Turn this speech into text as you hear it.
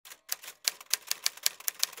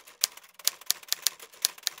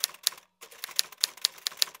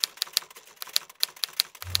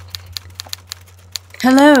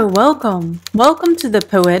Hello, welcome to the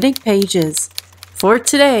Poetic Pages. For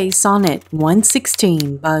today, Sonnet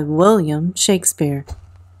 116 by William Shakespeare.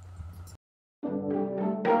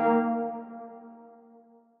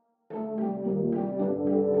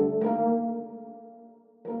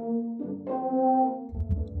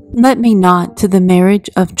 Let me not to the marriage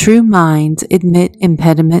of true minds admit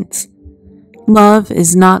impediments. Love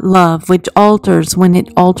is not love which alters when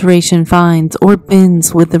it alteration finds, or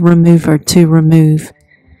bends with the remover to remove.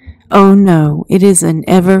 Oh no, it is an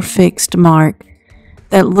ever fixed mark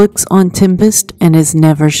that looks on tempest and is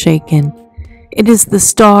never shaken. It is the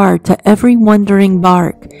star to every wandering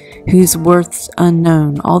bark, whose worth's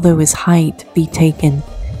unknown, although his height be taken.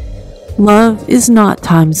 Love is not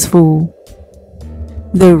time's fool,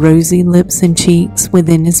 though rosy lips and cheeks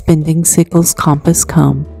within his bending sickle's compass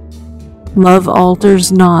come. Love alters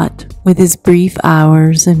not with his brief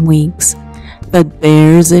hours and weeks, but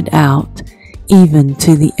bears it out, even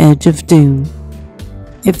to the edge of doom.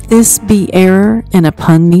 If this be error and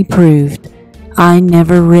upon me proved, I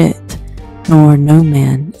never writ, nor no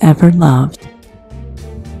man ever loved.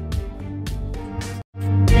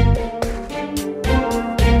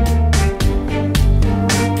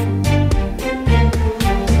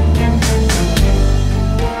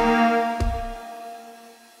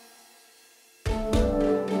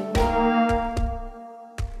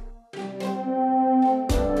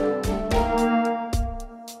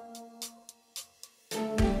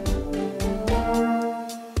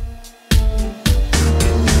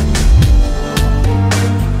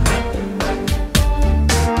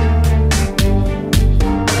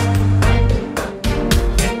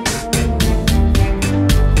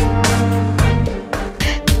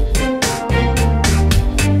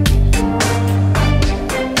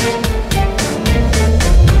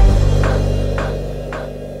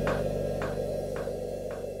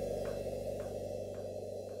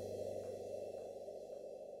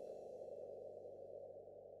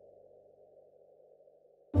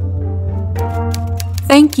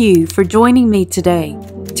 Thank you for joining me today.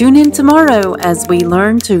 Tune in tomorrow as we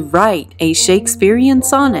learn to write a Shakespearean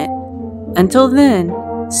sonnet. Until then,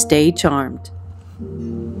 stay charmed.